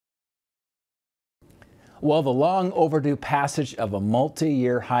Well, the long overdue passage of a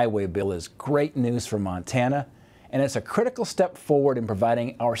multi-year highway bill is great news for Montana, and it's a critical step forward in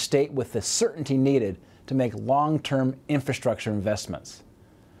providing our state with the certainty needed to make long-term infrastructure investments.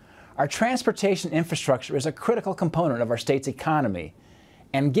 Our transportation infrastructure is a critical component of our state's economy,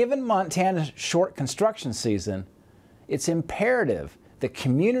 and given Montana's short construction season, it's imperative that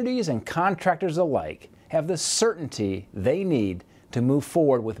communities and contractors alike have the certainty they need to move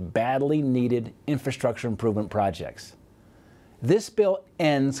forward with badly needed infrastructure improvement projects. This bill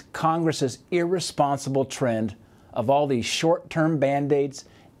ends Congress's irresponsible trend of all these short-term band-aids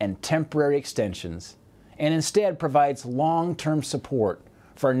and temporary extensions, and instead provides long-term support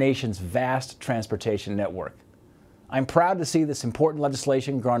for our nation's vast transportation network. I'm proud to see this important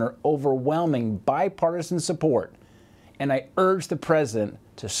legislation garner overwhelming bipartisan support, and I urge the President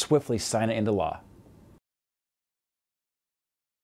to swiftly sign it into law.